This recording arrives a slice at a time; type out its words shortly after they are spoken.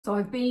So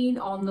I've been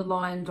on the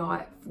Lion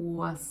diet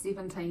for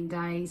 17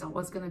 days. I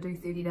was going to do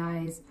 30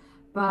 days,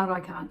 but I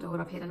can't do it.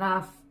 I've had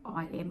enough.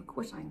 I am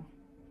quitting.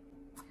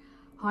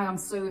 Hi, I'm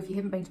Sue. If you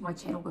haven't been to my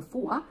channel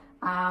before,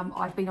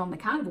 I've been on the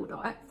Carnivore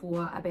diet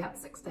for about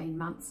 16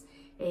 months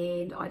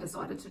and I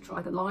decided to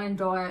try the Lion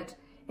diet,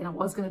 and I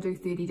was going to do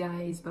 30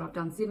 days, but I've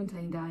done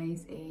 17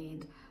 days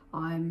and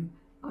I've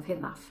had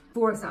enough.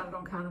 Before I started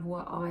on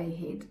Carnivore, I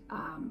had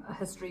a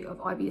history of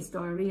IBS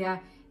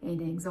diarrhea and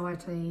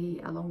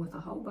anxiety, along with a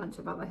whole bunch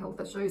of other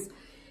health issues.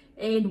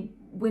 And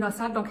when I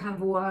started on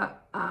Carnivore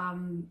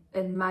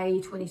in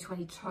May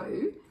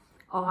 2022,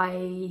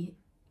 I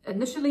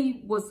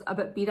initially was a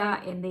bit better,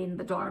 and then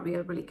the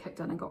diarrhea really kicked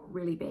in and got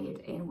really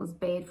bad, and was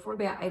bad for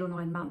about 8 or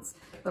 9 months.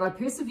 But I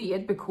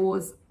persevered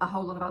because a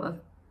whole lot of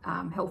other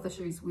health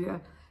issues were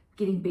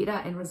getting better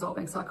and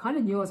resolving. So I kind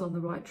of knew I was on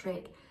the right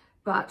track,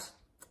 but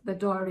the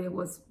diarrhea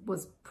was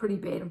pretty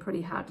bad and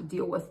pretty hard to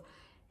deal with.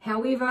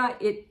 However,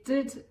 it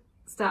did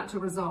start to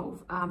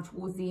resolve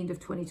towards the end of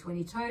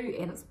 2022,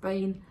 and it's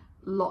been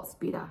lots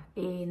better,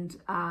 and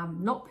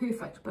not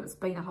perfect, but it's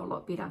been a whole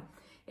lot better.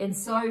 And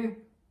so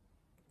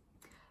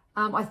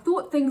I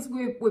thought things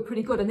were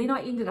pretty good, and then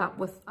I ended up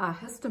with a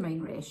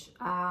histamine rash.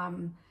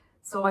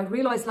 So I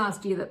realized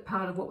last year that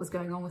part of what was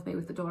going on with me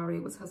with the diarrhea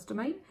was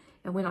histamine.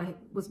 And when I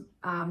was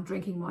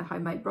drinking my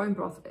homemade bone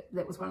broth,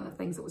 that was one of the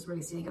things that was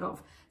really setting it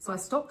off. So I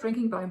stopped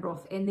drinking bone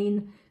broth, and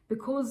then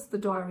because the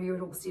diarrhea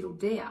had all settled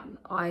down,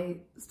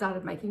 I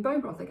started making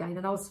bone broth again,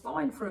 and I was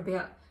fine for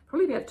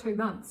probably about 2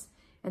 months.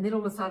 And then all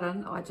of a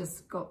sudden, I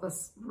just got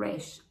this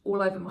rash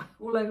all over my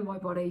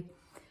body,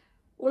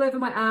 all over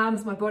my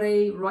arms, my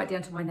body, right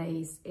down to my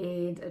knees.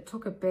 And it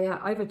took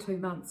about over 2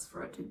 months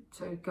for it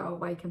to go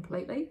away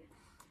completely.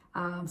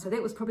 So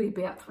that was probably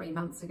about 3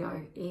 months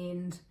ago.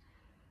 And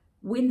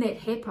when that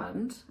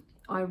happened,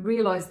 I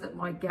realized that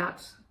my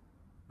gut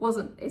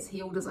wasn't as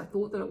healed as I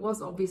thought that it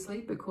was,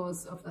 obviously,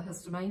 because of the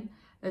histamine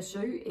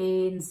issue.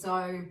 And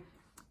so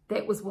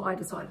that was why I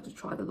decided to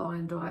try the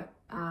Lion diet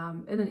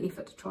in an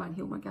effort to try and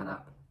heal my gut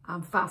up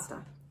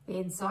faster.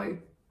 And so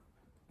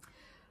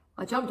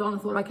I jumped on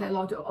and thought, okay,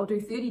 I'll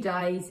do 30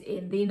 days,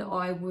 and then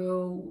I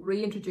will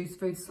reintroduce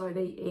food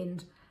slowly,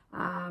 and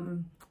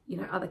you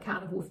know, other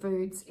carnivore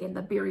foods and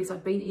the berries.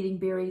 I've been eating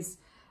berries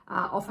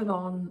off and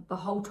on the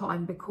whole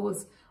time,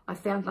 because I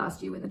found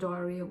last year when the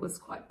diarrhea was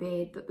quite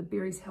bad that the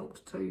berries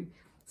helped to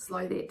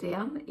slow that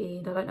down.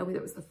 And I don't know whether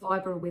it was the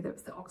fibre or whether it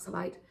was the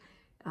oxalate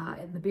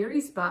in the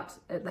berries, but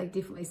they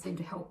definitely seem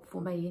to help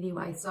for me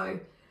anyway. So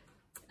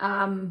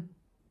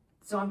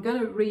so I'm going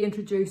to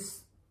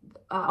reintroduce,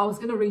 I was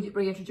going to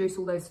reintroduce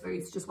all those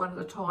foods just one at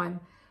a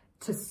time,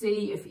 to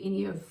see if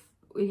any of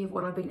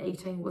what I've been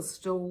eating was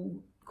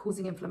still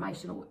causing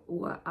inflammation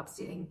or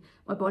upsetting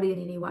my body in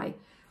any way.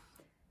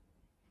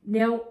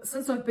 Now,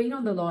 since I've been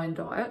on the Lion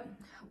diet,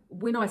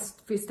 when I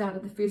first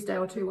started, the first day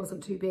or two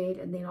wasn't too bad,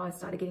 and then I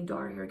started getting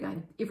diarrhea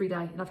again every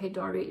day, and I've had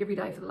diarrhea every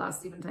day for the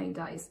last 17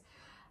 days.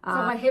 So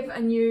I have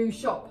a new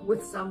shop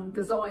with some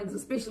designs,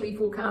 especially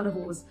for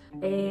carnivores,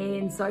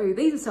 and so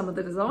these are some of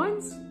the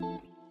designs.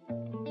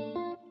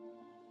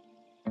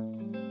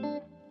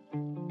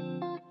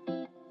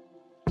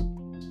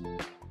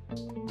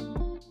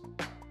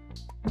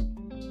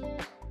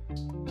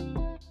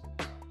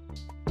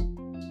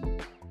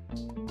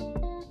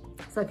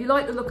 So if you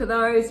like the look of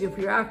those, if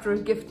you're after a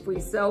gift for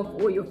yourself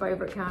or your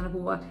favourite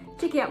carnivore,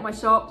 check out my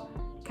shop,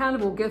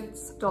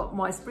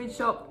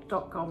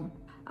 carnivoregifts.myspreadshop.com.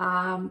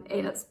 And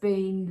it's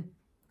been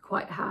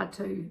quite hard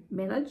to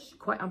manage,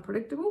 quite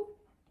unpredictable.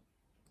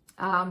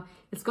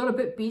 It's got a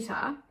bit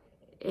better,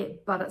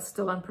 but it's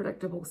still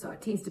unpredictable. So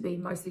it tends to be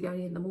mostly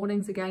only in the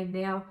mornings again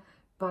now,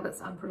 but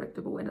it's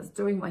unpredictable, and it's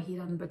doing my head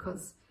in,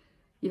 because,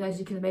 you know, as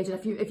you can imagine,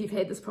 if you've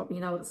had this problem,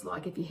 you know what it's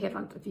like. If you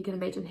haven't, if you can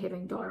imagine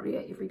having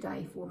diarrhea every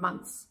day for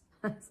months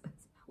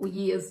or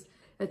years,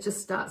 it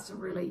just starts to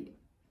really,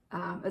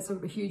 it's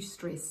a huge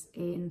stress,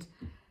 and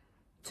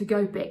to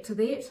go back to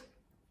that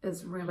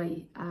is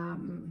really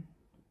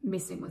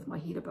messing with my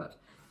head a bit.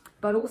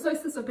 But also,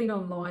 since I've been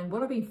online,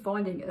 what I've been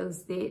finding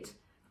is that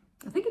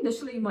I think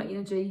initially my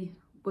energy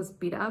was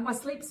better. My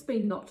sleep's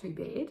been not too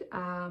bad,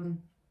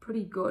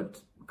 pretty good,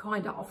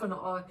 kind of. Often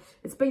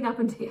it's been up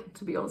and down,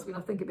 to be honest. When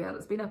I think about it,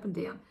 it's been up and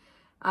down.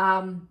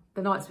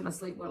 The nights when I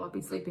sleep well, I've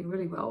been sleeping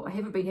really well. I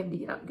haven't been having to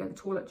get up and go to the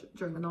toilet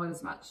during the night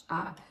as much.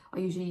 I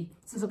usually,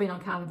 since I've been on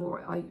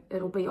Carnivore,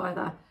 it'll be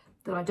either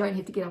that I don't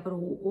have to get up at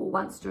all, or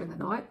once during the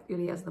night,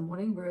 early as in the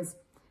morning, whereas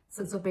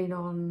since I've been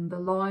on the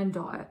Lion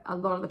diet, a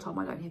lot of the time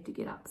I don't have to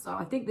get up. So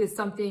I think there's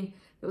something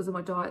that was in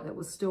my diet that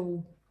was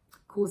still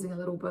causing a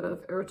little bit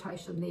of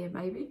irritation there,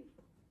 maybe.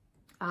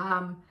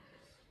 But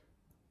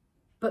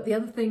the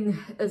other thing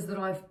is that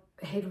I've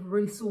had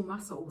really sore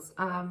muscles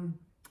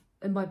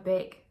in my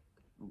back.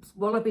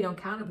 While I've been on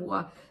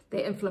Carnivore,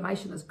 that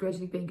inflammation has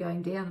gradually been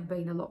going down and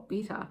been a lot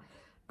better.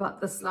 But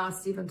this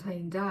last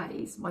 17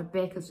 days, my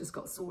back has just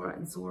got sorer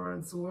and sorer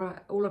and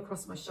sorer, all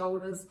across my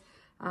shoulders.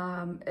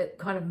 It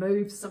kind of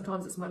moves.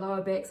 Sometimes it's my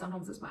lower back,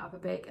 sometimes it's my upper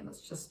back, and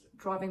it's just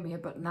driving me a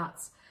bit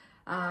nuts.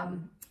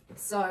 And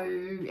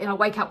I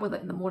wake up with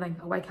it in the morning.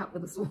 I wake up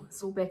with a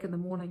sore back in the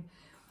morning.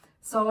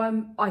 So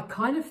I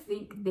kind of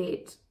think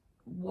that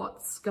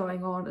what's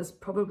going on is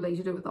probably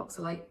to do with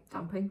oxalate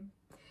dumping,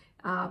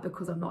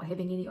 because I'm not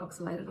having any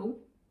oxalate at all.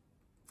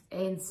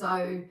 And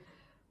so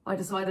I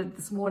decided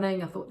this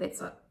morning, I thought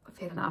that's it, I've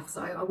had enough.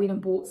 So I went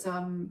and bought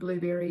some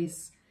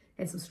blueberries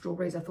and some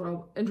strawberries. I thought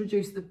I'll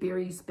introduce the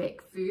berries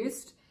back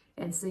first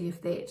and see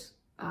if that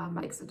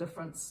makes a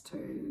difference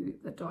to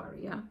the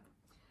diarrhea,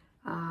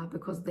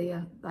 because they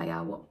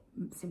are what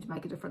seemed to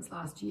make a difference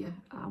last year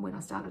when I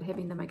started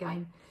having them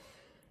again.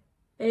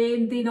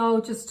 And then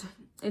I'll just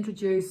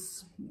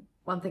introduce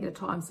one thing at a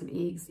time, some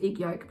eggs, egg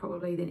yolk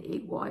probably, then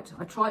egg white.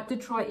 I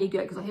did try egg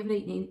yolk because I haven't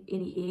eaten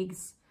any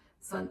eggs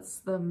since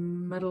the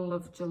middle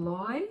of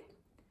July,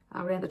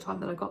 around the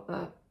time that I got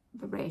the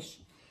rash.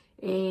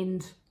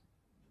 And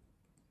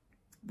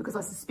because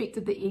I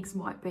suspected the eggs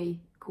might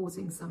be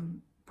causing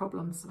some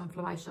problems, some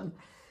inflammation.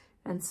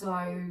 And so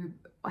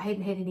I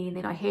hadn't had any, and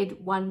then I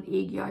had one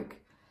egg yolk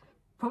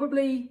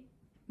probably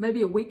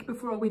maybe a week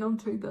before I went on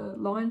to the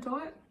lion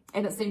diet,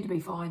 and it seemed to be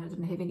fine. I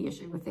didn't have any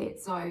issue with that.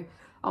 So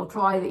I'll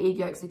try the egg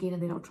yolks again,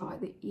 and then I'll try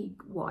the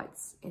egg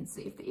whites and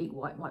see if the egg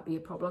white might be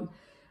a problem.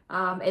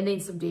 And then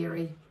some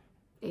dairy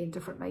and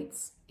different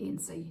meats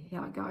and see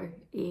how I go.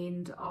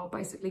 And I'll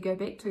basically go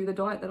back to the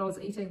diet that I was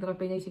eating, that I've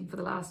been eating for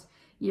the last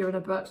year and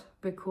a bit,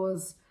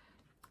 because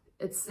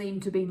it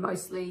seemed to be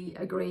mostly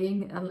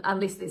agreeing,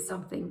 unless there's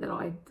something that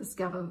I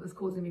discover is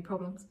causing me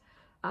problems.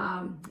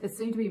 It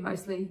seemed to be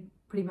mostly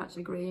pretty much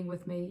agreeing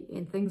with me,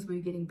 and things were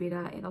getting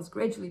better, and I was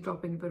gradually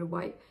dropping a bit of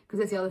weight, because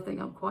that's the other thing,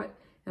 I'm quite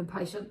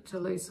impatient to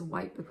lose some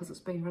weight because it's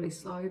been really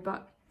slow,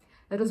 but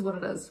it is what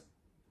it is.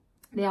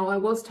 Now, I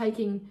was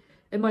taking,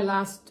 in my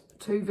last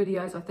 2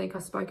 videos, I think I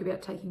spoke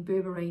about taking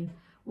berberine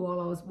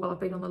while I've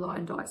been on the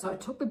lion diet. So I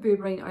took the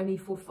berberine only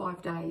for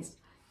 5 days,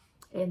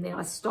 and then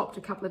I stopped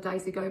a couple of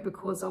days ago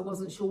because I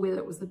wasn't sure whether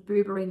it was the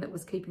berberine that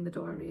was keeping the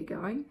diarrhea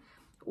going,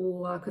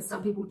 or because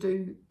some people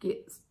do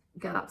get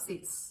gut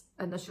upsets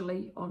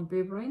initially on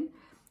berberine.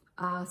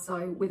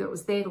 So whether it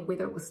was that or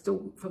whether it was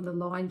still from the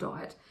lion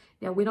diet.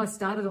 Now, when I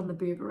started on the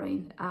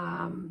berberine,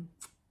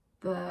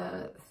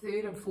 the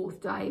 3rd and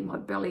 4th day, my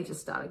belly just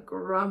started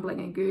grumbling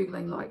and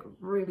gurgling like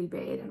really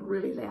bad and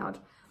really loud,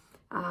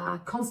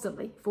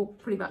 constantly for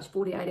pretty much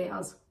 48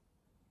 hours.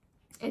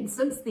 And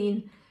since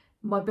then,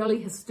 my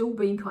belly has still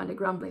been kind of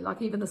grumbling.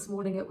 Like even this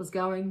morning it was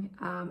going,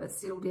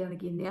 it's settled down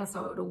again now,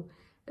 so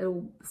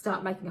it'll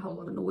start making a whole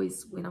lot of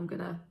noise when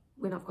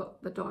I've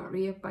got the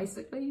diarrhea,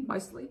 basically,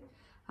 mostly,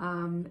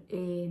 and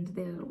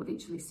then it'll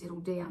eventually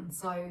settle down.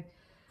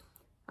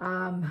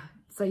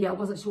 So yeah, I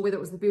wasn't sure whether it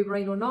was the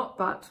berberine or not,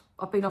 but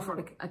I've been off for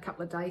a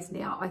couple of days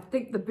now. I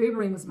think the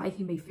berberine was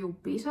making me feel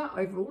better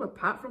overall,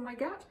 apart from my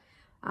gut.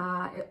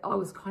 I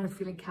was kind of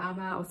feeling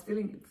calmer. I was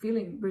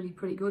feeling really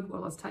pretty good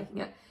while I was taking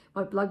it.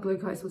 My blood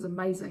glucose was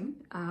amazing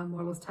while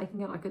I was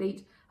taking it. I could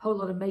eat a whole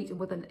lot of meat, and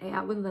within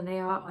an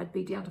hour I'd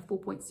be down to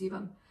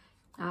 4.7,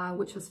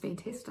 which was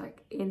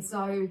fantastic. And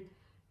so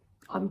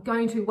I'm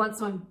going to,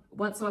 once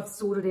I've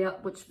sorted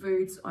out which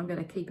foods I'm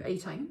going to keep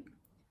eating,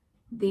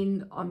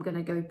 then I'm going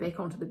to go back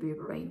onto the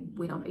berberine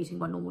when I'm eating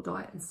my normal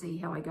diet and see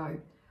how I go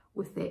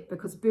with that.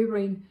 Because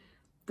berberine,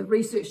 the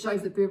research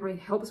shows that berberine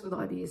helps with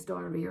IBS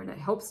diarrhea, and it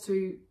helps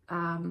to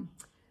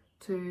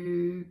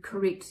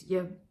correct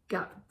your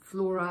gut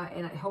flora,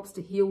 and it helps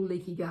to heal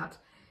leaky gut,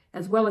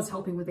 as well as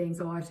helping with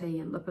anxiety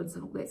and lipids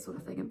and all that sort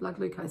of thing, and blood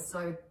glucose.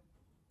 So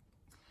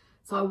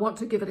I want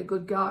to give it a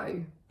good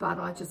go, but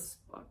I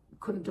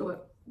couldn't do it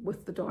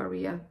with the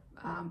diarrhea,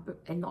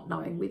 and not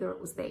knowing whether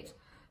it was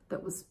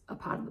that was a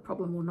part of the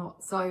problem or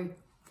not. So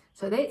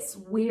that's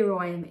where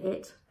I am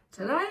at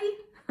today.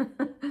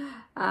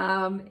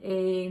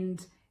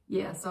 And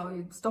yeah,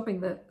 so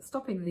stopping the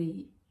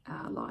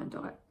lion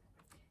diet,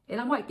 and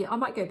I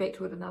might go back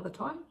to it another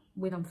time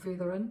when I'm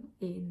further in,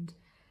 and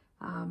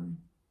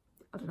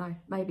I don't know,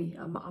 maybe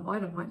I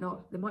might or might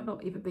not. There might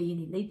not even be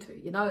any need to,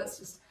 you know. It's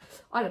just,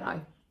 I don't know.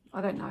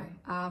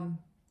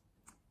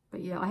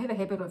 But yeah, I have a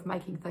habit of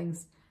making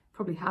things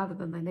probably harder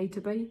than they need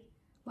to be.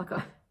 Like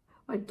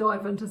I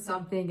dive into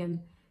something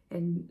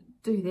and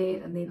do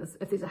that, and then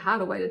if there's a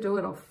harder way to do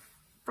it, I'll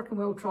frickin'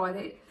 well try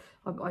that.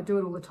 I do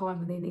it all the time,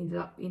 and then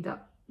end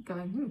up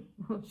going,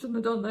 I shouldn't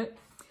have done that.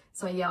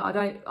 So yeah, I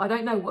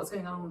don't know what's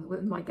going on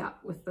with my gut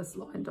with this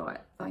lion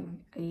diet thing,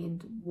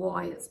 and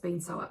why it's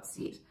been so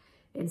upset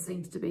and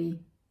seems to be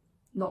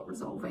not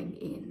resolving,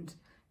 and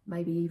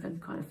maybe even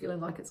kind of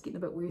feeling like it's getting a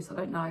bit worse. I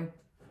don't know.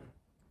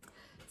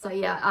 So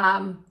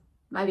yeah,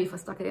 maybe if I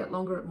stuck it out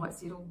longer, it might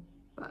settle,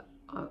 but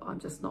I'm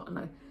just not in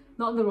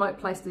the right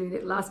place to do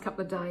that. Last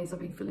couple of days I've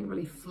been feeling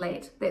really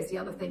flat. That's the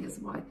other thing,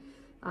 is my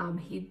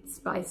head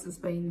space has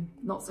been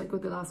not so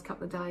good the last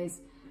couple of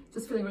days.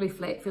 Just feeling really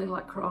flat, feeling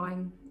like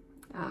crying,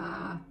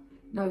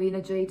 no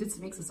energy. Did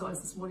some exercise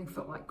this morning,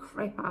 felt like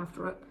crap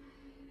after it.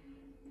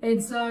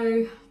 And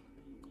so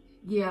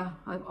yeah,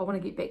 I want to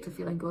get back to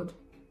feeling good.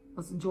 I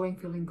was enjoying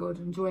feeling good,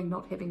 enjoying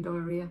not having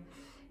diarrhea.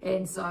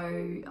 And so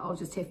I'll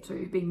just have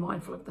to be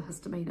mindful of the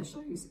histamine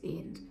issues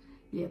and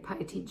yeah, pay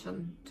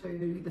attention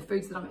to the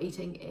foods that I'm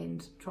eating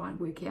and try and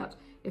work out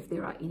if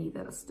there are any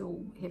that are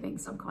still having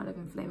some kind of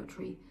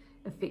inflammatory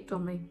effect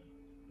on me.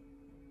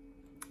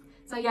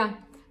 So yeah,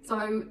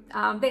 so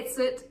that's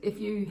it. If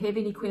you have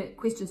any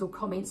questions or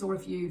comments, or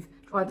if you've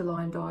tried the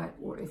Lion Diet,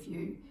 or if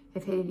you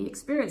have had any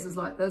experiences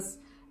like this,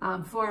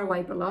 fire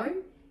away below.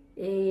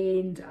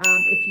 And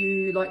if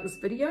you like this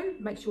video,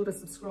 make sure to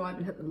subscribe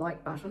and hit the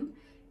like button.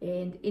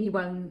 And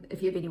anyone,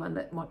 if you have anyone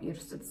that might be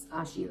interested,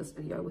 share this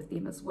video with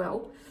them as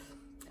well.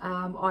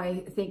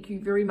 I thank you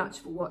very much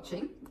for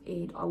watching,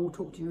 and I will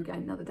talk to you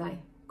again another day.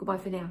 Goodbye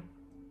for now.